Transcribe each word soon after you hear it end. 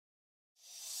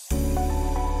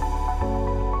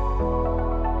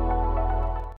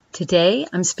Today,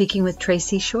 I'm speaking with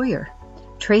Tracie Shroyer.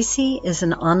 Tracie is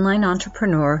an online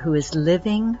entrepreneur who is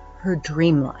living her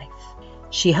dream life.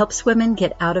 She helps women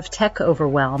get out of tech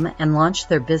overwhelm and launch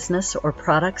their business or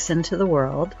products into the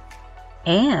world.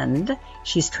 And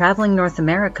she's traveling North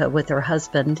America with her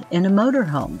husband in a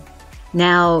motorhome.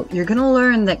 Now, you're going to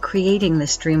learn that creating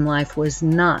this dream life was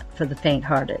not for the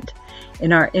faint-hearted.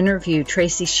 In our interview,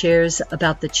 Tracie shares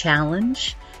about the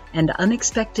challenge and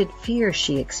unexpected fear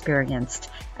she experienced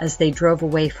as they drove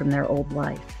away from their old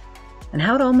life, and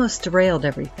how it almost derailed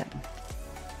everything.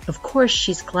 Of course,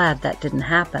 she's glad that didn't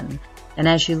happen, and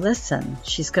as you listen,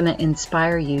 she's going to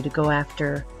inspire you to go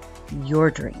after your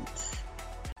dreams.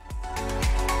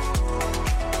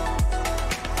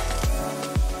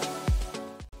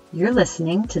 You're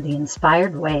listening to The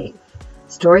Inspired Wave,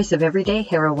 stories of everyday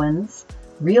heroines,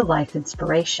 real-life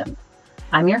inspiration.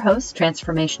 I'm your host,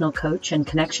 transformational coach and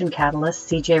connection catalyst,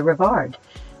 CJ Rivard.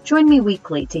 Join me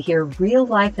weekly to hear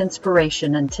real-life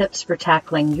inspiration and tips for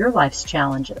tackling your life's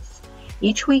challenges.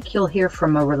 Each week, you'll hear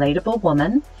from a relatable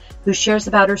woman who shares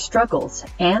about her struggles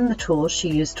and the tools she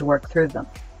used to work through them.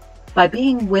 By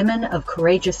being women of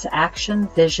courageous action,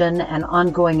 vision, and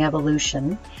ongoing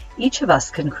evolution, each of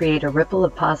us can create a ripple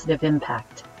of positive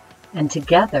impact. And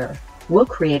together, we'll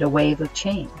create a wave of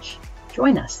change.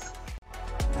 Join us.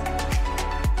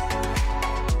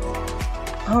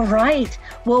 All right.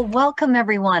 Well, welcome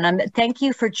everyone. Thank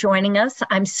you for joining us.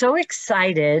 I'm so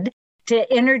excited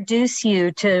to introduce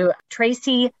you to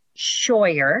Tracie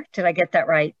Shroyer. Did I get that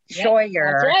right? Yep,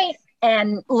 Shroyer. that's right.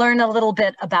 And learn a little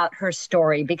bit about her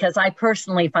story because I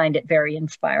personally find it very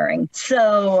inspiring.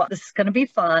 So this is going to be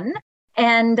fun.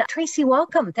 And Tracie,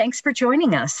 welcome. Thanks for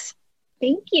joining us.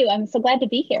 Thank you. I'm so glad to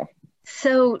be here.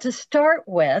 So to start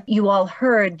with, you all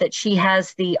heard that she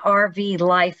has the RV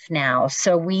life now.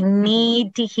 So we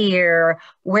need to hear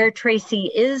where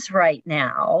Tracie is right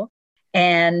now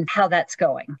and how that's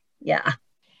going. Yeah.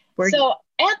 So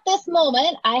at this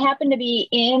moment, I happen to be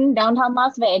in downtown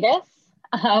Las Vegas,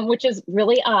 which is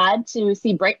really odd to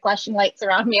see bright flashing lights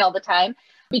around me all the time.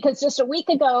 Because just a week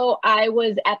ago, I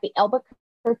was at the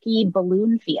Albuquerque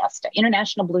Balloon Fiesta,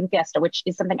 International Balloon Fiesta, which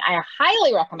is something I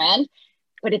highly recommend.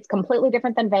 But it's completely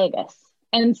different than Vegas.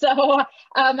 And so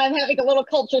I'm having a little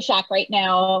culture shock right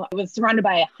now. I was surrounded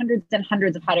by hundreds and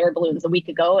hundreds of hot air balloons a week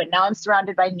ago, and now I'm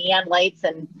surrounded by neon lights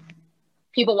and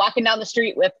people walking down the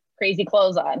street with crazy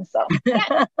clothes on. So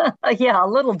yeah, yeah, a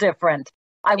little different.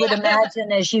 I would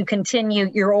imagine as you continue,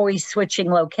 you're always switching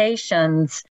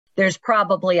locations. There's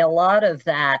probably a lot of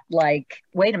that, like,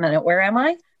 wait a minute, where am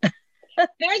I?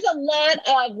 There's a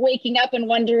lot of waking up and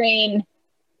wondering,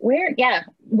 where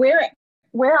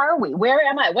are we? Where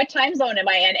am I? What time zone am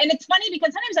I in? And it's funny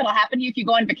because sometimes that'll happen to you if you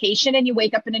go on vacation and you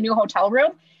wake up in a new hotel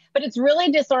room, but it's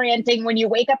really disorienting when you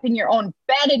wake up in your own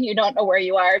bed and you don't know where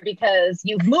you are because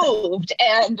you've moved.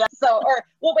 And or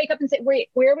we'll wake up and say, wait,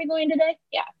 where are we going today?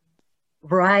 Yeah.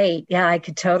 Right. Yeah, I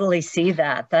could totally see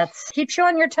that. Keeps you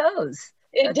on your toes.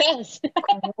 It does.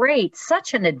 Great.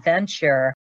 Such an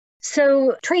adventure.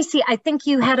 So Tracie, I think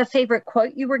you had a favorite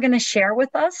quote you were going to share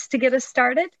with us to get us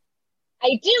started.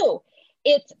 I do.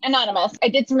 It's anonymous. I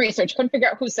did some research, couldn't figure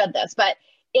out who said this, but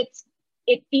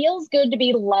it feels good to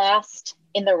be lost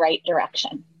in the right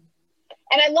direction.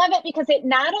 And I love it because it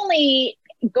not only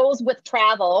goes with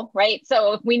travel, right?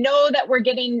 So if we know that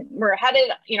we're headed,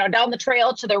 down the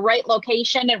trail to the right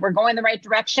location and we're going the right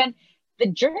direction, the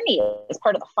journey is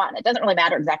part of the fun. It doesn't really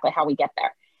matter exactly how we get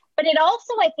there. But it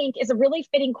also, I think, is a really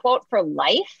fitting quote for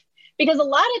life. Because a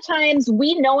lot of times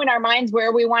we know in our minds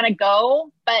where we want to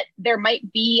go, but there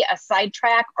might be a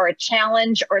sidetrack or a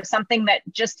challenge or something that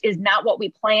just is not what we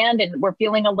planned and we're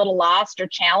feeling a little lost or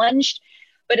challenged.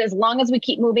 But as long as we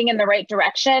keep moving in the right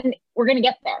direction, we're going to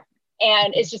get there.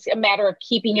 And it's just a matter of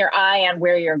keeping your eye on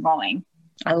where you're going.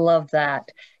 I love that.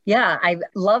 Yeah, I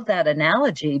love that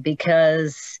analogy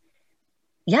because,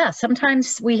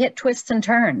 sometimes we hit twists and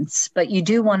turns, but you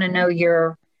do want to know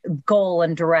your goal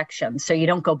and direction so you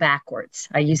don't go backwards.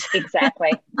 Exactly.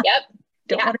 Yep.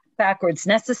 Don't want to go backwards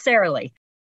necessarily.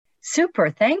 Super.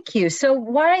 Thank you. So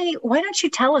why don't you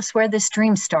tell us where this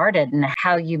dream started and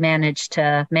how you managed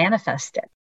to manifest it?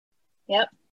 Yep.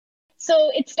 So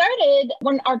it started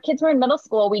when our kids were in middle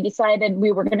school. We decided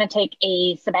we were going to take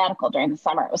a sabbatical during the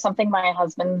summer. It was something my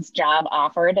husband's job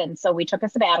offered. And so we took a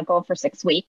sabbatical for 6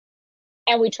 weeks.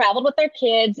 And we traveled with our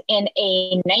kids in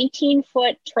a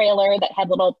 19-foot trailer that had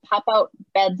little pop-out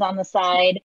beds on the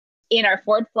side in our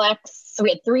Ford Flex. So we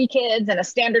had 3 kids and a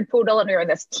standard poodle, and we were in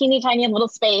this teeny tiny little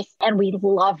space, and we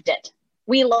loved it.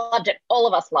 We loved it. All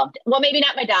of us loved it. Well, maybe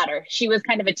not my daughter. She was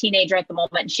kind of a teenager at the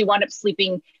moment. She wound up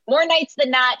sleeping more nights than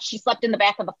not. She slept in the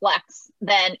back of the Flex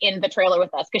than in the trailer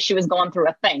with us because she was going through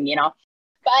a thing, you know.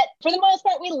 But for the most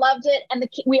part, we loved it. And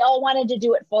we all wanted to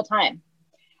do it full time.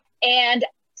 And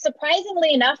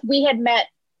surprisingly enough, we had met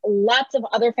lots of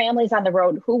other families on the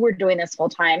road who were doing this full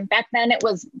time. Back then it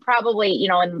was probably, you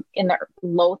know, in the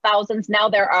low thousands. Now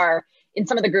there are, in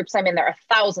some of the groups I'm in, there are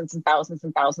thousands and thousands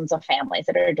and thousands of families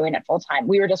that are doing it full time.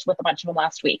 We were just with a bunch of them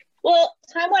last week. Well,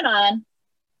 time went on,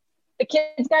 the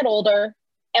kids got older,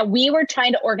 and we were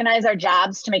trying to organize our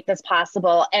jobs to make this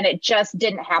possible. And it just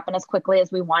didn't happen as quickly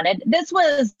as we wanted. This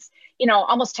was, you know,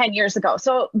 almost 10 years ago.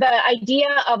 So the idea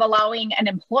of allowing an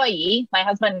employee, my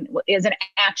husband is an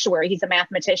actuary, he's a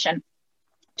mathematician,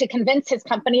 to convince his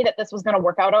company that this was going to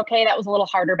work out okay, that was a little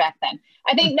harder back then.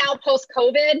 I think now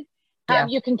post-COVID,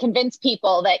 you can convince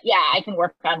people that, yeah, I can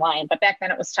work online, but back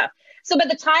then it was tough. So by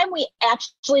the time we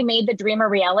actually made the dream a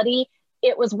reality,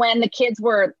 it was when the kids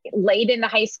were late into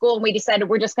high school, and we decided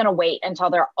we're just going to wait until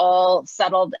they're all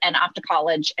settled and off to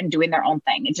college and doing their own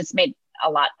thing. It just made a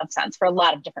lot of sense for a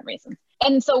lot of different reasons.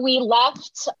 And so we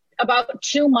left about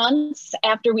 2 months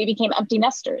after we became empty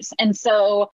nesters. And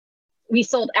so we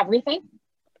sold everything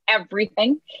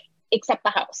except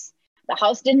the house. The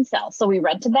house didn't sell. So we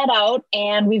rented that out,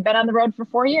 and we've been on the road for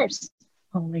 4 years.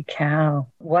 Holy cow.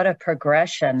 What a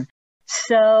progression.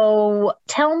 So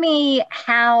tell me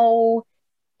how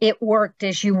it worked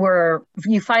as you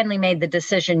finally made the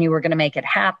decision you were going to make it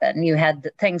happen. You had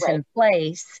the things in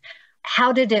place.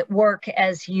 How did it work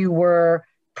as you were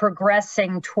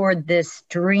progressing toward this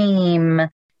dream?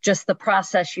 Just the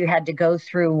process you had to go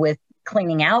through with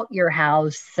cleaning out your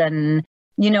house, and,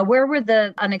 you know, where were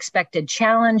the unexpected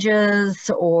challenges,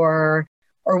 or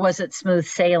was it smooth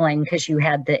sailing because you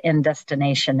had the end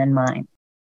destination in mind?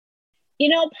 You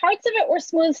know, parts of it were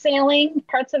smooth sailing.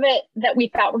 Parts of it that we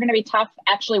thought were going to be tough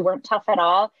actually weren't tough at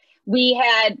all. We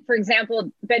had, for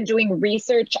example, been doing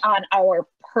research on our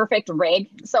perfect rig.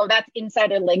 So that's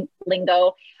insider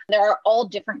lingo. There are all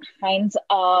different kinds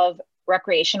of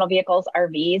recreational vehicles,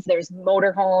 RVs. There's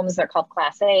motorhomes, they're called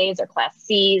Class A's or Class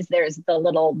C's. There's the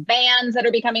little vans that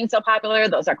are becoming so popular.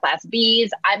 Those are Class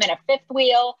B's. I'm in a fifth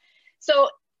wheel. So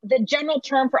the general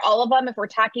term for all of them, if we're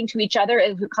talking to each other,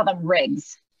 is we call them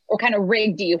rigs. What kind of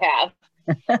rig do you have?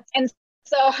 And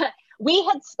so we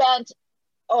had spent,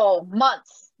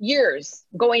 months, years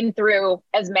going through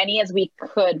as many as we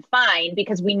could find,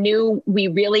 because we knew we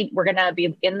really were going to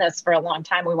be in this for a long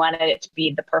time. We wanted it to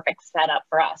be the perfect setup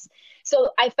for us. So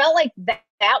I felt like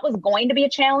that was going to be a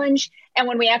challenge. And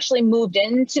when we actually moved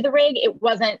into the rig, it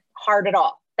wasn't hard at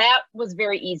all. That was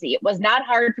very easy. It was not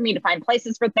hard for me to find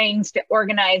places for things to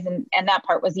organize, and that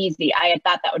part was easy. I had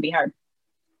thought that would be hard.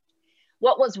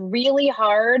 What was really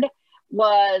hard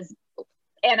was,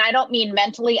 and I don't mean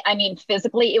mentally, I mean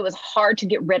physically, it was hard to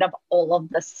get rid of all of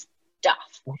the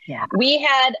stuff. Yeah. We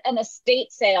had an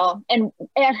estate sale, and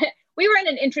we were in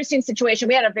an interesting situation.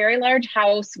 We had a very large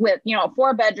house with,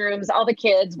 4 bedrooms, all the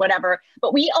kids, whatever.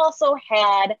 But we also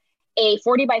had a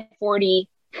 40 by 40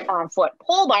 foot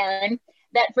pole barn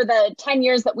that for the 10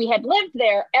 years that we had lived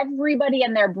there, everybody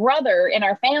and their brother in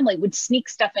our family would sneak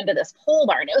stuff into this pole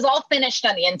barn. It was all finished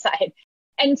on the inside.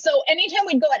 And so anytime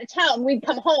we'd go out of town, we'd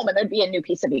come home and there'd be a new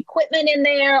piece of equipment in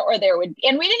there, and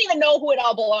we didn't even know who it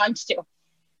all belonged to.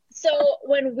 So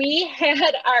when we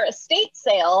had our estate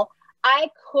sale, I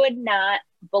could not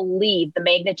believe the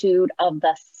magnitude of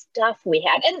the stuff we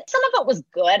had. And some of it was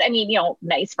good. I mean,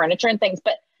 nice furniture and things,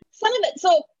 but some of it.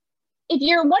 So if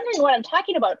you're wondering what I'm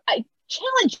talking about, I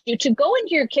challenge you to go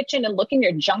into your kitchen and look in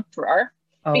your junk drawer,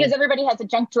 because everybody has a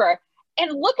junk drawer,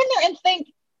 and look in there and think,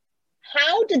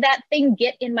 how did that thing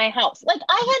get in my house? Like,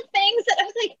 I had things that I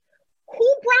was like,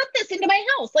 who brought this into my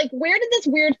house? Like, where did this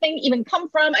weird thing even come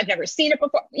from? I've never seen it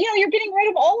before. You're getting rid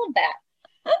of all of that.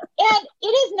 And it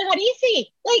is not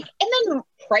easy. Like, and then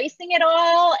pricing it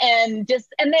all, and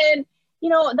then,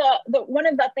 the one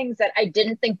of the things that I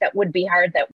didn't think that would be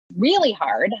hard, that was really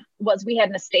hard, was we had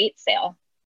an estate sale.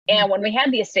 And when we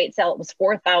had the estate sale, it was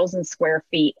 4,000 square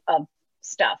feet of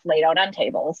stuff laid out on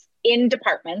tables in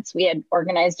departments. We had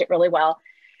organized it really well.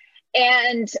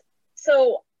 And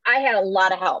so I had a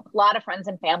lot of help. A lot of friends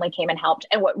and family came and helped.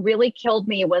 And what really killed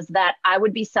me was that I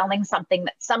would be selling something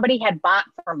that somebody had bought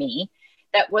for me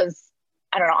that was,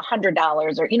 I don't know,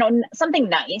 $100 or, something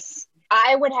nice.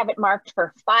 I would have it marked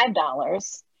for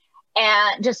 $5,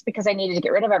 and just because I needed to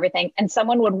get rid of everything, and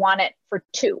someone would want it for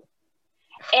 $2.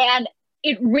 And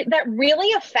that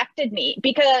really affected me,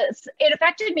 because it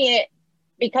affected me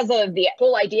because of the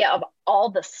whole idea of all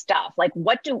the stuff. Like,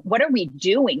 what are we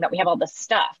doing that we have all this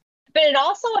stuff? But it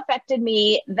also affected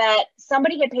me that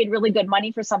somebody had paid really good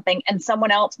money for something and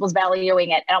someone else was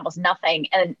valuing it at almost nothing.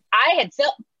 And I had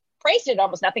still priced it at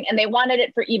almost nothing and they wanted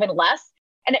it for even less.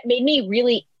 And it made me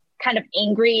really kind of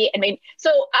angry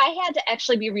so I had to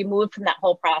actually be removed from that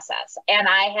whole process. And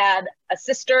I had a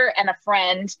sister and a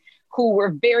friend who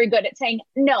were very good at saying,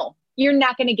 no, you're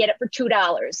not going to get it for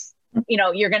 $2.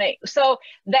 So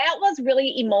that was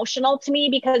really emotional to me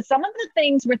because some of the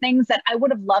things were things that I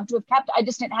would have loved to have kept. I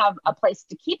just didn't have a place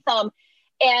to keep them.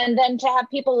 And then to have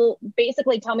people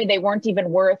basically tell me they weren't even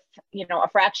worth, a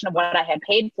fraction of what I had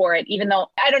paid for it, even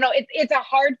though, I don't know, it's a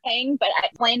hard thing, but I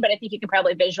think you can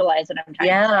probably visualize what I'm trying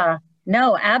to say.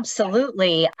 No,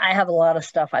 absolutely. I have a lot of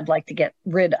stuff I'd like to get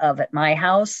rid of at my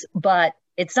house, but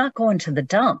it's not going to the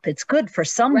dump. It's good for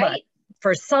somebody, Right.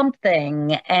 for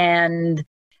something. And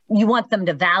you want them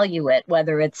to value it,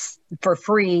 whether it's for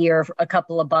free or a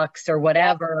couple of bucks or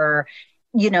whatever.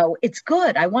 It's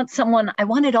good. I want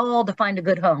it all to find a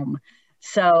good home.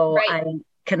 So Right. I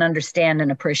can understand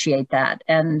and appreciate that.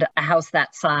 And a house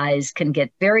that size can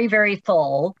get very, very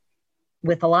full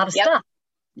with a lot of stuff.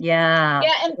 Yeah.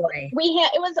 Yeah. And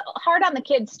it was hard on the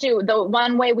kids too. The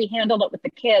one way we handled it with the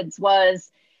kids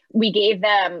was we gave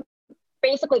them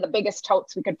basically the biggest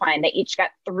totes we could find. They each got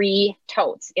 3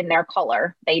 totes in their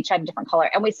color. They each had a different color.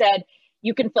 And we said,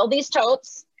 you can fill these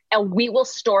totes and we will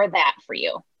store that for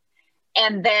you.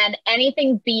 And then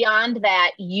anything beyond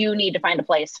that, you need to find a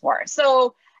place for.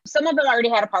 So some of them already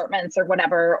had apartments or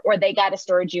whatever, or they got a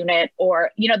storage unit, or,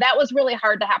 that was really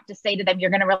hard to have to say to them, you're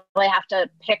going to really have to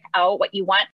pick out what you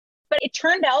want. But it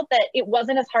turned out that it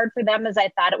wasn't as hard for them as I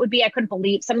thought it would be. I couldn't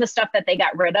believe some of the stuff that they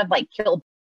got rid of, like killed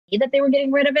me that they were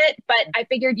getting rid of it. But I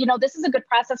figured, this is a good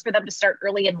process for them to start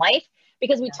early in life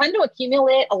because we tend to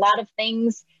accumulate a lot of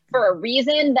things for a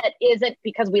reason that isn't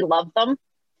because we love them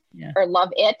or love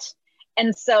it.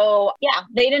 And so,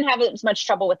 they didn't have as much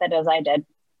trouble with it as I did.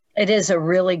 It is a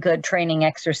really good training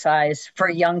exercise for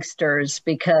youngsters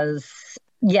because,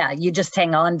 you just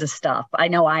hang on to stuff. I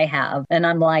know I have. And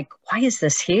I'm like, why is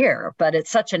this here? But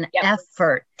it's such an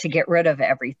effort to get rid of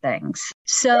everything.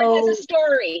 So there's a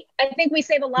story. I think we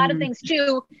save a lot of things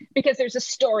too, because there's a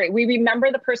story. We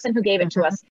remember the person who gave it to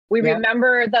us. We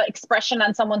remember the expression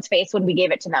on someone's face when we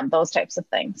gave it to them, those types of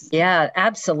things. Yeah,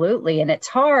 absolutely. And it's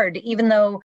hard, even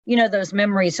though, those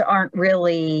memories aren't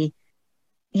really,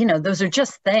 those are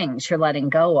just things you're letting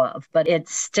go of, but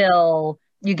it's still,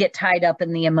 you get tied up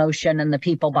in the emotion and the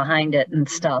people behind it and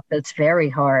stuff. It's very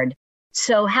hard.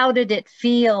 So how did it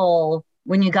feel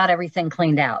when you got everything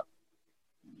cleaned out?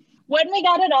 When we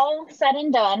got it all said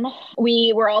and done,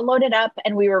 we were all loaded up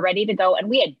and we were ready to go and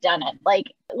we had done it.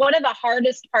 Like one of the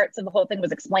hardest parts of the whole thing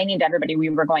was explaining to everybody we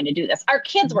were going to do this. Our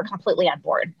kids were completely on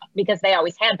board because they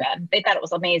always had been. They thought it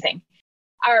was amazing.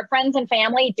 Our friends and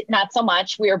family, not so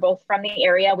much. We were both from the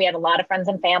area. We had a lot of friends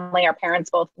and family. Our parents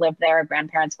both lived there,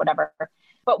 grandparents, whatever.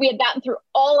 But we had gotten through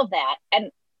all of that. And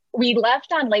we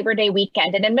left on Labor Day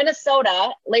weekend. And in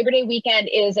Minnesota, Labor Day weekend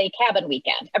is a cabin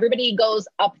weekend. Everybody goes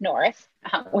up north,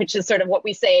 which is sort of what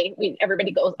we say.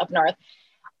 Everybody goes up north.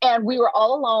 And we were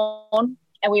all alone.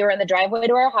 And we were in the driveway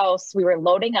to our house. We were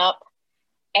loading up.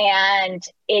 And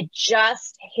it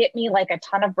just hit me like a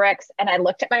ton of bricks. And I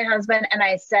looked at my husband and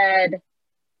I said,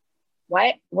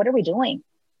 what are we doing?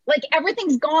 Like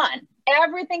everything's gone.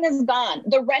 Everything is gone.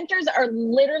 The renters are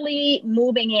literally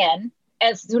moving in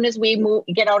as soon as we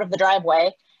get out of the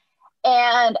driveway.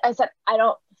 And I said, I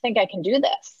don't think I can do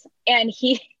this. And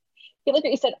he looked at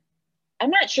me and said, I'm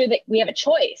not sure that we have a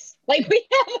choice. Like we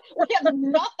have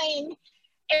nothing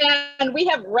and we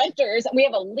have renters and we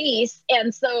have a lease.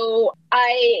 And so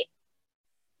I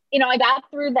got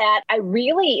through that.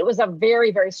 It was a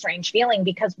very, very strange feeling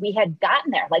because we had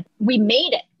gotten there. Like we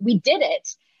made it, we did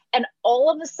it. And all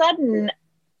of a sudden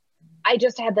I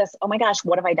just had this, oh my gosh,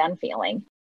 what have I done feeling?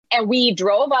 And we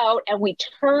drove out and we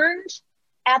turned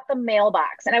at the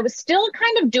mailbox and I was still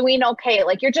kind of doing okay.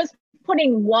 Like you're just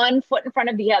putting one foot in front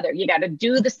of the other. You got to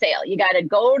do the sale. You got to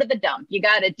go to the dump. You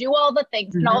got to do all the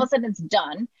things. And all of a sudden it's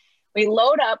done. We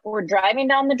load up, we're driving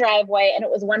down the driveway. And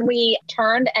it was when we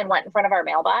turned and went in front of our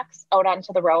mailbox out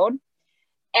onto the road.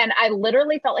 And I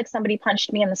literally felt like somebody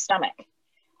punched me in the stomach.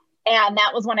 And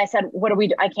that was when I said, what do we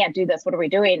do? I can't do this. What are we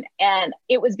doing? And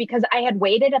it was because I had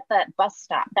waited at the bus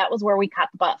stop. That was where we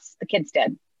caught the bus, the kids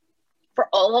did, for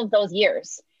all of those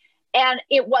years. And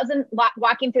it wasn't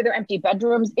walking through their empty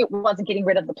bedrooms. It wasn't getting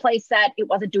rid of the play set. It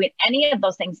wasn't doing any of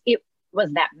those things. It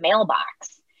was that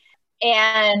mailbox.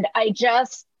 And I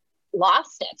just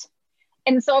lost it.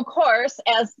 And so, of course,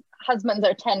 as husbands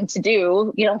are tend to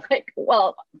do, like,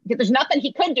 well, there's nothing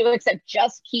he could do except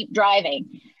just keep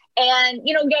driving. And,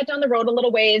 got down the road a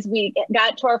little ways. We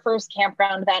got to our first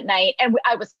campground that night, and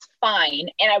I was fine,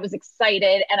 and I was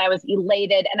excited, and I was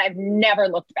elated, and I've never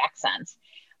looked back since.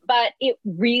 But it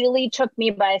really took me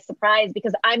by surprise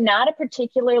because I'm not a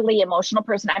particularly emotional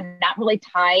person. I'm not really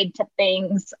tied to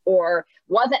things, or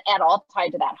wasn't at all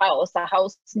tied to that house. The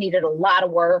house needed a lot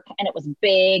of work, and it was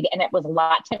big, and it was a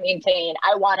lot to maintain.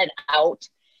 I wanted out.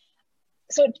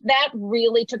 So that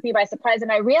really took me by surprise.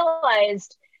 And I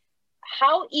realized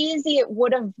how easy it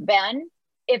would have been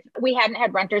if we hadn't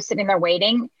had renters sitting there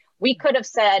waiting. We could have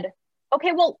said,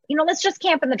 okay, well, let's just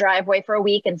camp in the driveway for a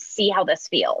week and see how this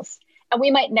feels. And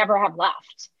we might never have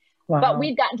left. Wow. But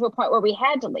we've gotten to a point where we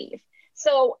had to leave.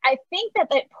 So I think that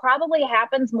probably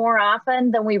happens more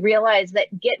often than we realize, that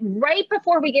right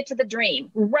before we get to the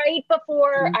dream, right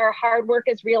before our hard work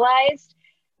is realized,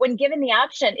 when given the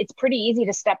option, it's pretty easy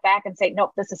to step back and say,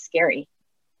 nope, this is scary.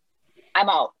 I'm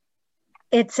out.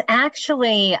 It's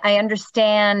actually, I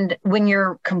understand when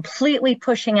you're completely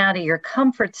pushing out of your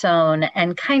comfort zone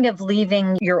and kind of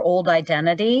leaving your old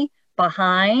identity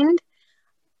behind.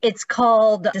 It's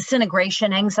called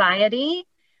disintegration anxiety,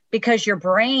 because your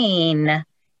brain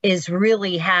is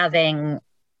really having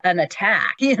an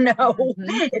attack,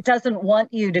 It doesn't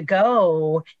want you to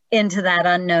go into that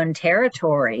unknown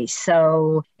territory.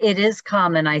 So it is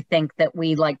common, I think, that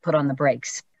we put on the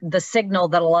brakes. The signal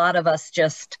that a lot of us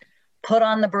just put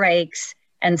on the brakes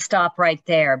and stop right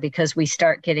there because we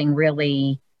start getting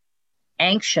really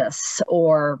anxious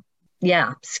or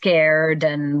scared,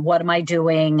 and what am I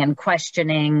doing, and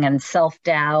questioning and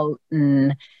self-doubt,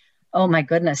 and oh my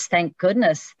goodness, thank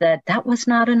goodness that was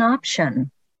not an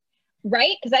option.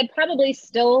 Right? Because I'd probably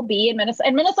still be in Minnesota.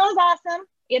 And Minnesota's awesome.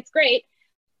 It's great.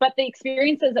 But the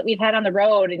experiences that we've had on the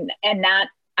road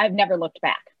I've never looked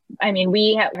back. I mean,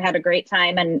 we have had a great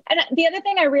time. And the other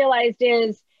thing I realized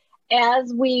is,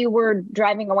 as we were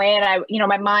driving away, and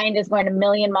my mind is going a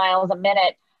million miles a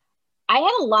minute, I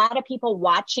had a lot of people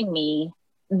watching me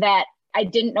that I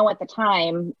didn't know at the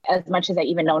time as much as I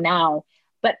even know now,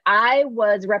 but I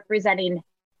was representing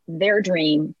their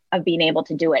dream of being able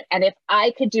to do it. And if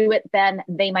I could do it, then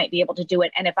they might be able to do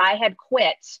it. And if I had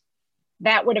quit,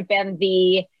 that would have been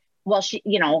she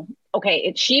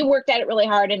worked at it really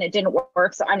hard and it didn't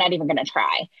work, so I'm not even going to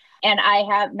try. And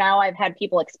I've had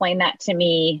people explain that to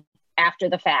me after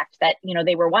the fact, that,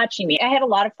 they were watching me. I had a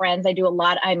lot of friends. I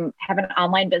have an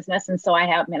online business. And so I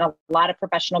have in a lot of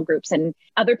professional groups, and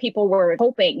other people were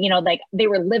hoping, they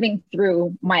were living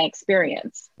through my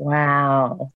experience.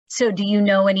 Wow. So do you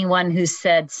know anyone who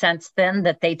said since then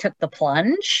that they took the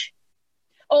plunge?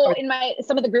 Oh, in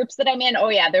some of the groups that I'm in,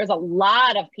 there's a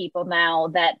lot of people now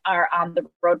that are on the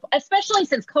road, especially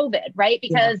since COVID, right?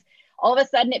 Because all of a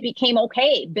sudden it became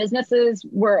okay. Businesses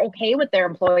were okay with their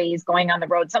employees going on the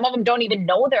road. Some of them don't even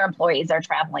know their employees are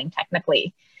traveling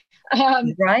technically.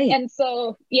 Right. And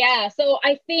so, so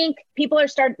I think people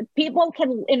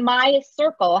can, in my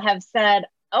circle, have said,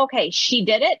 okay, she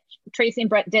did it. Tracie and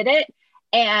Brett did it.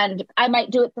 And I might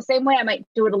do it the same way. I might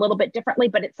do it a little bit differently,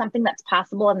 but it's something that's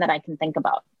possible and that I can think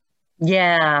about.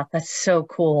 Yeah, that's so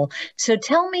cool. So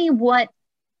tell me what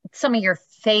some of your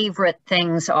favorite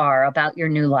things are about your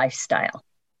new lifestyle.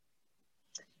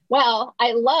 Well,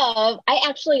 I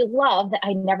actually love that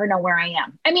I never know where I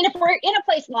am. I mean, if we're in a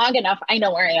place long enough, I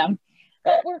know where I am,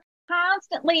 but we're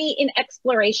constantly in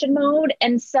exploration mode.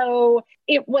 And so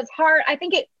it was hard. I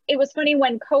think it was funny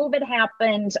when COVID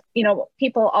happened,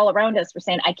 people all around us were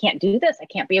saying, I can't do this. I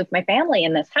can't be with my family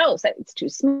in this house. It's too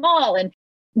small. And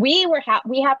we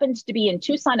happened to be in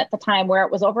Tucson at the time where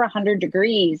it was over 100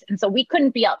 degrees. And so we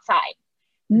couldn't be outside.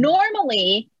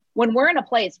 Normally, when we're in a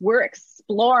place, we're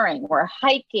exploring, we're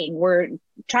hiking, we're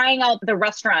trying out the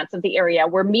restaurants of the area.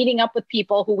 We're meeting up with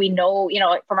people who we know,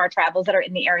 from our travels that are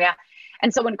in the area.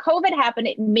 And so when COVID happened,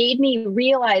 it made me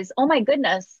realize, oh my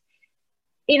goodness,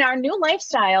 in our new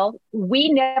lifestyle, we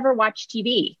never watched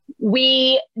TV.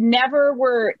 We never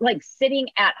were sitting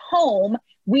at home.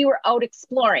 We were out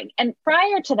exploring. And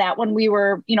prior to that, when we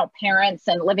were, parents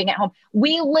and living at home,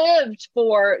 we lived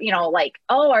for,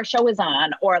 our show is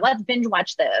on, or let's binge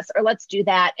watch this, or let's do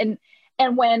that.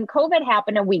 And when COVID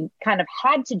happened and we kind of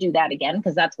had to do that again,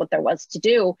 because that's what there was to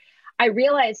do, I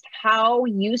realized how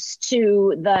used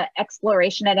to the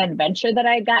exploration and adventure that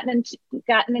I had gotten into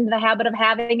the habit of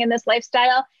having in this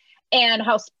lifestyle, and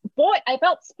how I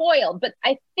felt spoiled. But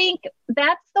I think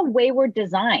that's the way we're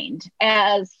designed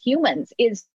as humans,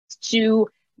 is to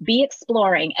be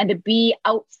exploring and to be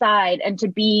outside and to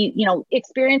be,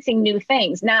 experiencing new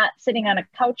things, not sitting on a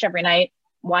couch every night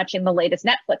watching the latest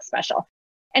Netflix special.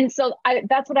 And so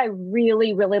that's what I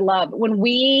really, really love. When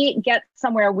we get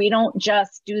somewhere, we don't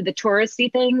just do the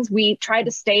touristy things. We try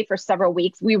to stay for several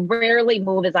weeks. We rarely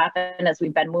move as often as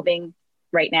we've been moving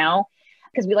right now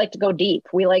because we like to go deep.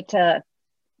 We like to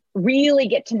really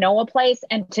get to know a place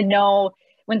and to know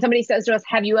when somebody says to us,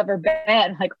 have you ever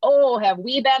been? Like, oh, have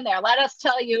we been there? Let us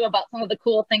tell you about some of the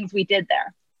cool things we did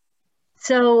there.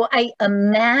 So I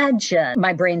imagine,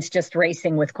 my brain's just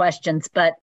racing with questions,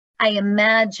 but I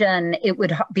imagine it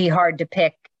would be hard to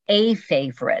pick a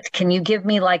favorite. Can you give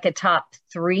me like a top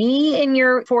 3 in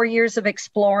your 4 years of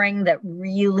exploring that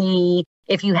really,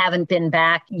 if you haven't been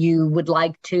back, you would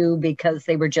like to because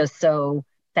they were just so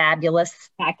fabulous?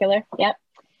 Spectacular. Yep.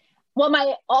 Well,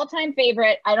 my all-time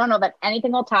favorite, I don't know that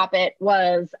anything will top it,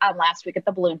 was last week at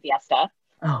the Balloon Fiesta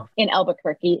in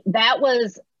Albuquerque. That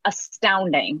was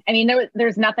astounding. I mean,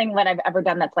 there's nothing that I've ever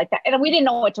done that's like that. And we didn't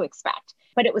know what to expect,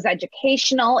 but it was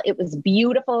educational. It was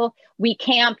beautiful. We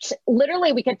camped,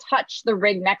 literally we could touch the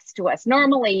rig next to us.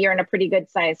 Normally you're in a pretty good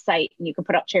sized site and you can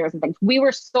put up chairs and things. We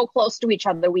were so close to each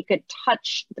other. We could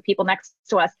touch the people next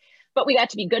to us, but we got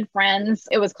to be good friends.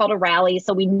 It was called a rally.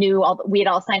 So we knew we had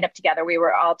all signed up together. We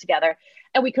were all together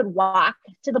and we could walk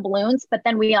to the balloons, but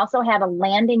then we also had a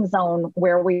landing zone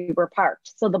where we were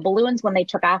parked. So the balloons, when they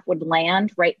took off, would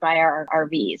land right by our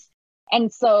RVs. And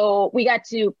so we got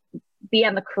to be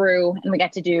on the crew and we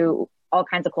got to do all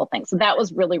kinds of cool things. So that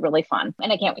was really, really fun.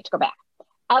 And I can't wait to go back.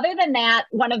 Other than that,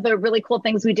 one of the really cool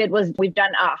things we did was we've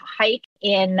done a hike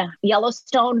in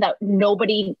Yellowstone that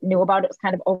nobody knew about. It was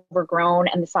kind of overgrown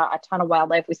and we saw a ton of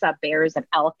wildlife. We saw bears and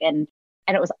elk and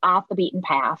it was off the beaten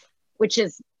path, which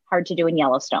is hard to do in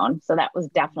Yellowstone. So that was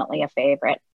definitely a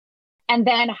favorite. And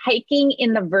then hiking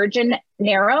in the Virgin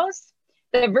Narrows.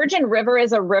 The Virgin River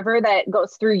is a river that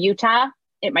goes through Utah.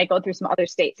 It might go through some other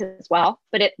states as well,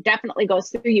 but it definitely goes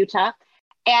through Utah.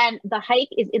 And the hike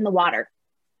is in the water.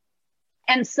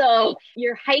 And so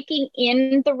you're hiking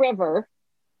in the river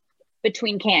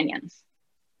between canyons.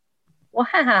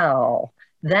 Wow,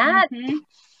 that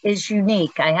is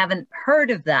unique. I haven't heard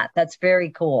of that. That's very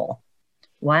cool.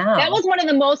 Wow. That was one of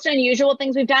the most unusual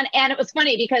things we've done. And it was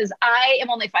funny because I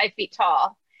am only 5 feet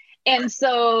tall. And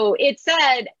so it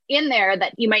said in there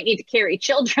that you might need to carry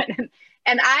children.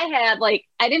 And I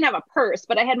didn't have a purse,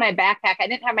 but I had my backpack. I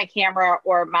didn't have my camera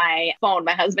or my phone.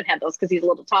 My husband had those because he's a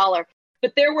little taller.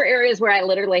 But there were areas where I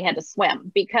literally had to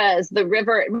swim because the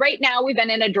river, right now we've been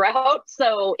in a drought.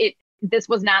 So this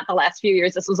was not the last few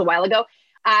years. This was a while ago.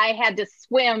 I had to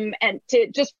swim and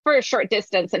just for a short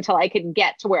distance until I could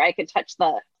get to where I could touch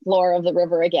the floor of the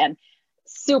river again.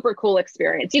 Super cool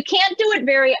experience. You can't do it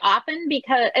very often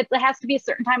because it has to be a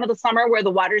certain time of the summer where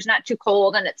the water's not too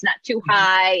cold and it's not too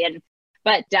high.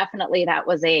 But definitely that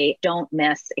was a don't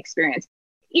miss experience.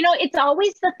 You know, it's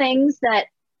always the things that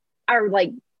are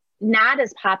like not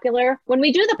as popular. When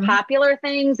we do the popular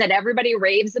things that everybody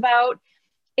raves about,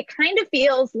 it kind of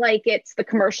feels like it's the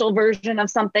commercial version of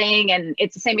something and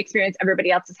it's the same experience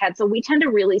everybody else has had. So we tend to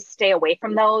really stay away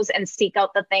from those and seek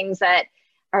out the things that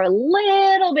are a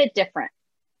little bit different.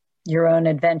 Your own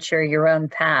adventure, your own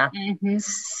path.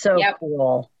 So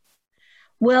cool.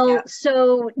 Well,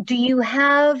 so do you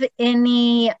have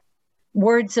any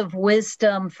words of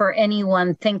wisdom for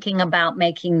anyone thinking about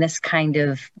making this kind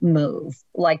of move?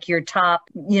 Like your top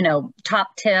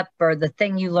tip or the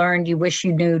thing you learned you wish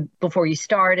you knew before you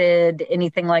started,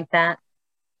 anything like that?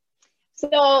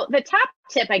 So the top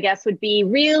tip, I guess, would be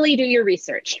really do your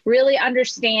research, really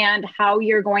understand how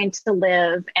you're going to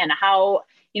live and how,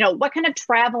 what kind of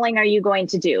traveling are you going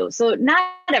to do? So not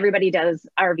everybody does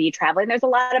RV traveling. There's a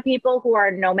lot of people who are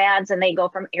nomads and they go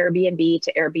from Airbnb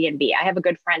to Airbnb. I have a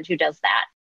good friend who does that.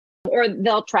 Or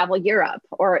they'll travel Europe.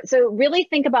 So really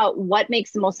think about what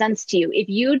makes the most sense to you. If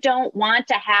you don't want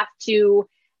to have to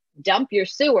dump your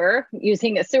sewer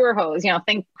using a sewer hose,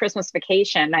 think Christmas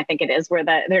Vacation, I think it is, where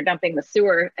they're dumping the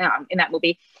sewer in that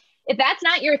movie. If that's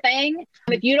not your thing,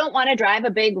 if you don't want to drive a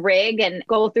big rig and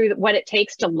go through what it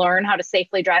takes to learn how to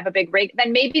safely drive a big rig,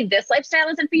 then maybe this lifestyle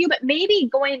isn't for you, but maybe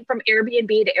going from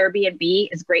Airbnb to Airbnb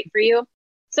is great for you.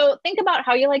 So think about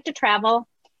how you like to travel.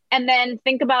 And then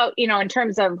think about, in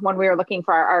terms of when we were looking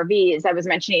for our RVs, I was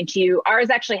mentioning to you, ours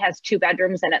actually has 2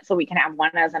 bedrooms in it, so we can have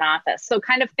one as an office. So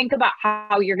kind of think about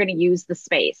how you're going to use the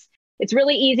space. It's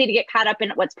really easy to get caught up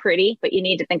in what's pretty, but you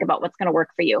need to think about what's going to work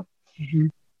for you.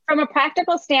 From a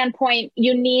practical standpoint,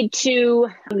 you need to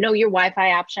know your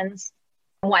Wi-Fi options.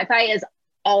 Wi-Fi is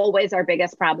always our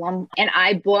biggest problem. And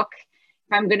I book,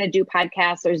 if I'm going to do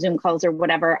podcasts or Zoom calls or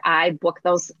whatever, I book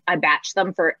those, I batch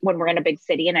them for when we're in a big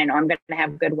city and I know I'm going to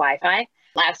have good Wi-Fi.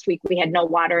 Last week, we had no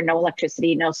water, no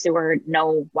electricity, no sewer,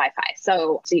 no Wi-Fi.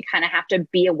 So you kind of have to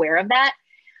be aware of that.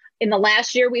 in the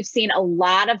last year, we've seen a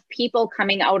lot of people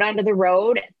coming out onto the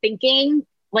road thinking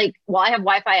like, well, I have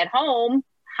Wi-Fi at home.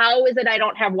 How is it I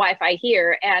don't have Wi-Fi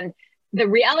here? And the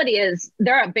reality is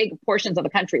there are big portions of the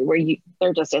country where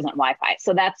there just isn't Wi-Fi.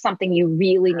 So that's something you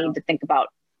really need to think about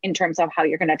in terms of how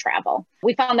you're going to travel.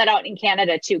 We found that out in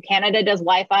Canada too. Canada does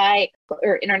Wi-Fi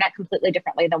or internet completely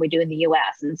differently than we do in the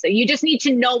US. And so you just need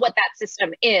to know what that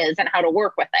system is and how to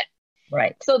work with it.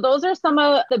 Right. So those are some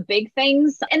of the big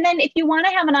things. And then if you want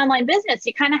to have an online business,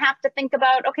 you kind of have to think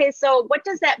about, okay, so what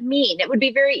does that mean? It would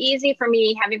be very easy for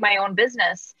me having my own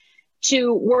business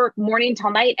to work morning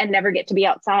till night and never get to be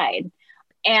outside.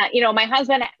 And, you know, my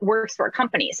husband works for a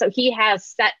company, so he has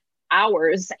set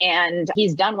hours and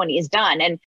he's done when he's done.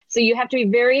 And so you have to be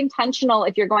very intentional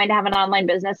if you're going to have an online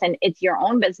business and it's your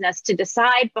own business to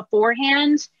decide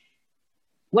beforehand,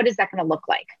 what is that going to look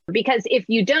like? Because if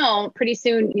you don't, pretty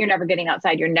soon you're never getting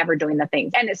outside. You're never doing the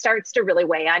things. And it starts to really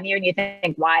weigh on you. And you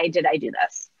think, why did I do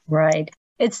this? Right.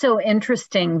 It's so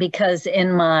interesting because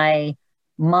in my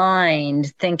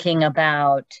mind, thinking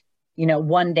about, you know,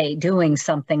 one day doing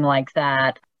something like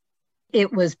that,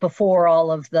 it was before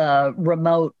all of the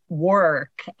remote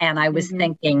work. And I was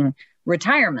thinking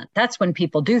retirement. That's when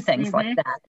people do things like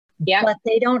that. Yeah. But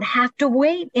they don't have to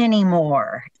wait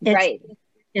anymore.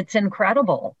 It's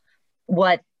incredible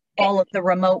what all of the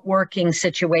remote working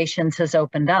situations has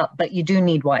opened up, but you do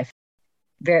need Wi-Fi.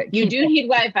 You do need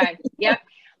Wi-Fi. Yep.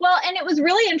 Well, and it was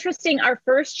really interesting. Our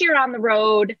first year on the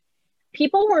road,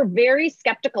 people were very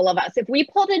skeptical of us. If we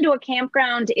pulled into a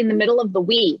campground in the middle of the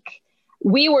week,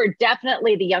 we were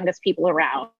definitely the youngest people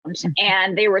around,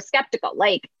 and they were skeptical.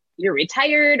 Like, you're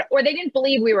retired, or they didn't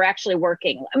believe we were actually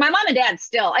working. My mom and dad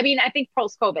still, I mean, I think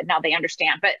post-COVID now they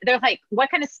understand, but they're like, what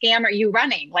kind of scam are you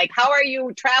running? Like, how are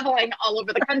you traveling all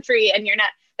over the country and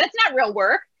that's not real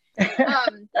work.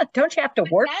 Don't you have to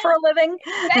work for a living?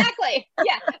 Exactly.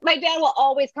 Yeah. My dad will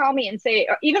always call me and say,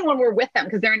 even when we're with them,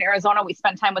 because they're in Arizona, we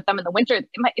spend time with them in the winter.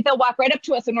 They'll walk right up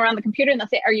to us when we're on the computer and they'll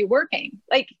say, are you working?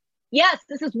 Like, yes,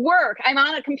 this is work. I'm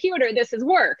on a computer. This is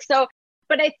work. So,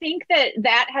 but I think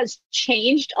that has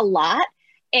changed a lot.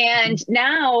 And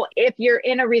now if you're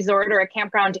in a resort or a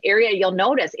campground area, you'll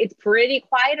notice it's pretty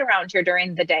quiet around here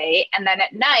during the day. And then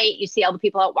at night, you see all the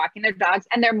people out walking their dogs,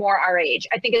 and they're more our age.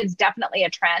 I think it's definitely a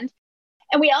trend.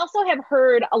 And we also have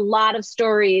heard a lot of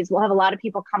stories. We'll have a lot of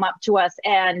people come up to us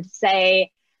and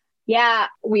say, yeah,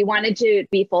 we wanted to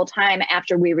be full-time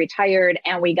after we retired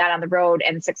and we got on the road,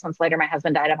 and 6 months later, my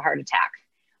husband died of a heart attack.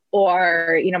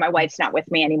 Or, you know, my wife's not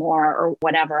with me anymore or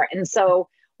whatever. And so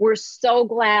we're so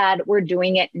glad we're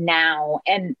doing it now.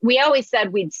 And we always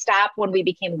said we'd stop when we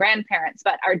became grandparents,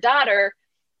 but our daughter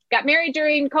got married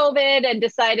during COVID and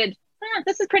decided,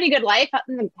 this is pretty good life,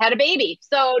 had a baby.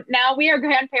 So now we are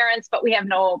grandparents, but we have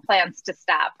no plans to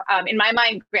stop. In my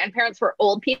mind, grandparents were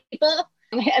old people.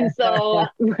 And so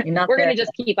we're going to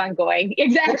just keep on going.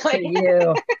 Exactly. Good for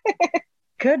you.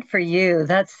 Good for you.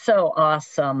 That's so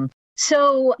awesome.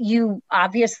 So you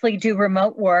obviously do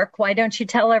remote work. Why don't you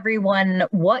tell everyone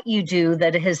what you do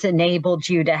that has enabled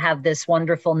you to have this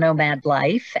wonderful nomad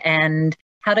life and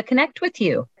how to connect with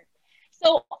you?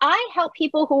 So I help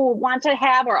people who want to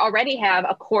have or already have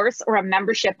a course or a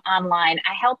membership online.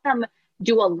 I help them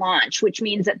do a launch, which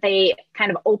means that they kind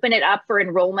of open it up for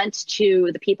enrollment to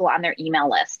the people on their email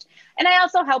list. And I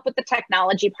also help with the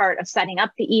technology part of setting up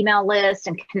the email list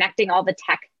and connecting all the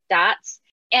tech dots.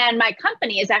 And my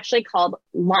company is actually called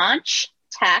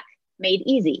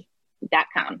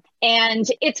LaunchTechMadeEasy.com. And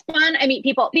it's fun. I meet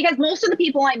people because most of the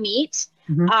people I meet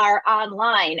are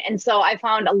online. And so I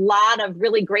found a lot of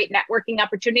really great networking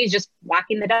opportunities just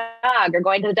walking the dog or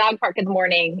going to the dog park in the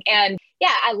morning. And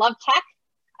yeah, I love tech.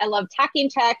 I love talking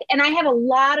tech. And I have a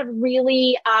lot of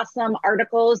really awesome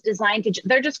articles designed to,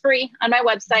 they're just free on my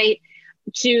website,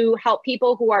 to help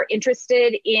people who are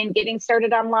interested in getting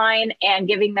started online and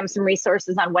giving them some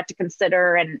resources on what to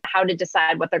consider and how to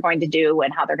decide what they're going to do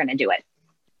and how they're going to do it.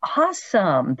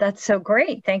 Awesome. That's so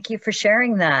great. Thank you for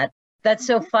sharing that. That's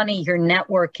so funny. You're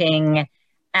networking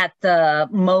at the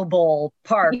mobile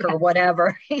park or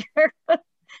whatever.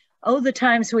 Oh, the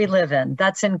times we live in.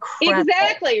 That's incredible.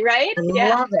 Exactly, right? I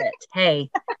love it. Hey,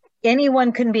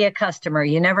 anyone can be a customer.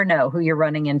 You never know who you're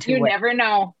running into. You never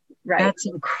know. Right. That's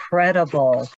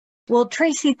incredible. Well,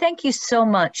 Tracie, thank you so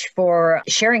much for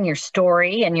sharing your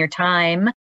story and your time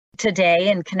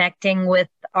today and connecting with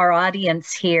our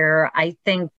audience here. I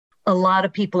think a lot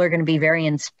of people are going to be very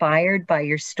inspired by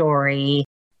your story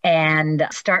and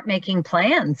start making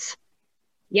plans.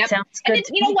 Yep. Sounds good. And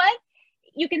you know what?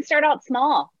 you can start out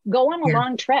small, go on a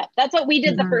long trip. That's what we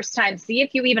did the first time. See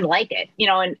if you even like it,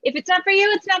 and if it's not for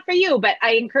you, it's not for you. But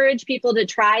I encourage people to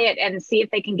try it and see if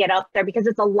they can get out there, because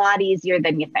it's a lot easier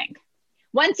than you think.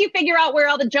 Once you figure out where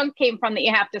all the junk came from that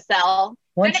you have to sell.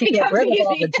 Once you get rid of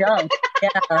all the junk.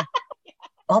 Yeah.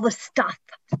 All the stuff.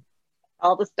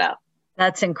 All the stuff.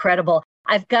 That's incredible.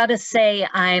 I've got to say,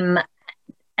 I'm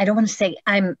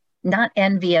not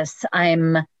envious.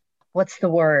 What's the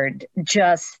word?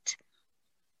 Just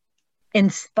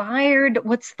inspired.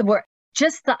 What's the word?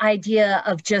 Just the idea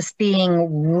of just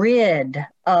being rid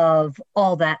of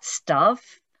all that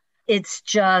stuff. It's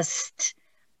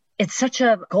such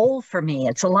a goal for me.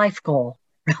 It's a life goal,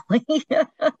 really. And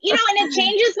it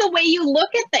changes the way you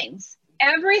look at things.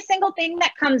 Every single thing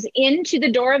that comes into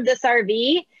the door of this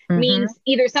RV means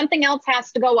either something else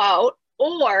has to go out,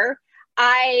 or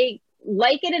I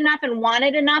like it enough and want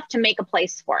it enough to make a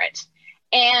place for it.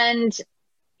 And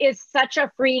it's such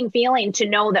a freeing feeling to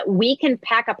know that we can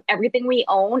pack up everything we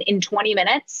own in 20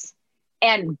 minutes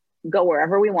and go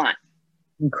wherever we want.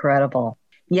 Incredible.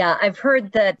 Yeah, I've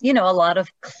heard that, a lot of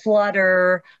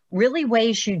clutter really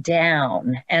weighs you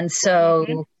down. And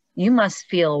so you must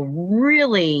feel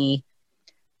really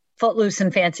footloose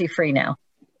and fancy free now.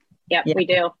 Yep, we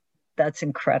do. That's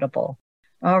incredible.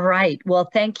 All right. Well,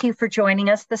 thank you for joining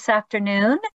us this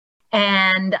afternoon.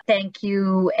 And thank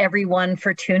you, everyone,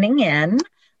 for tuning in.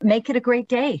 Make it a great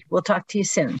day. We'll talk to you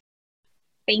soon.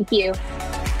 Thank you.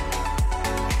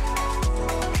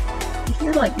 If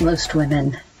you're like most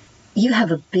women, you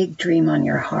have a big dream on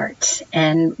your heart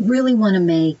and really want to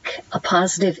make a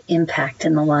positive impact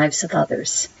in the lives of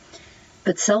others.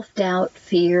 But self-doubt,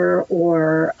 fear,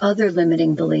 or other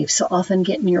limiting beliefs often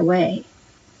get in your way.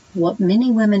 What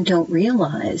many women don't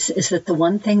realize is that the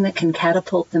one thing that can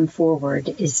catapult them forward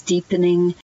is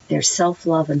deepening their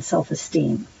self-love and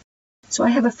self-esteem. So I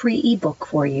have a free ebook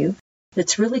for you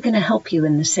that's really going to help you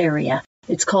in this area.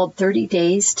 It's called 30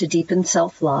 Days to Deepen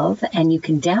Self-Love, and you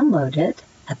can download it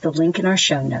at the link in our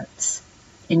show notes.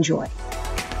 Enjoy.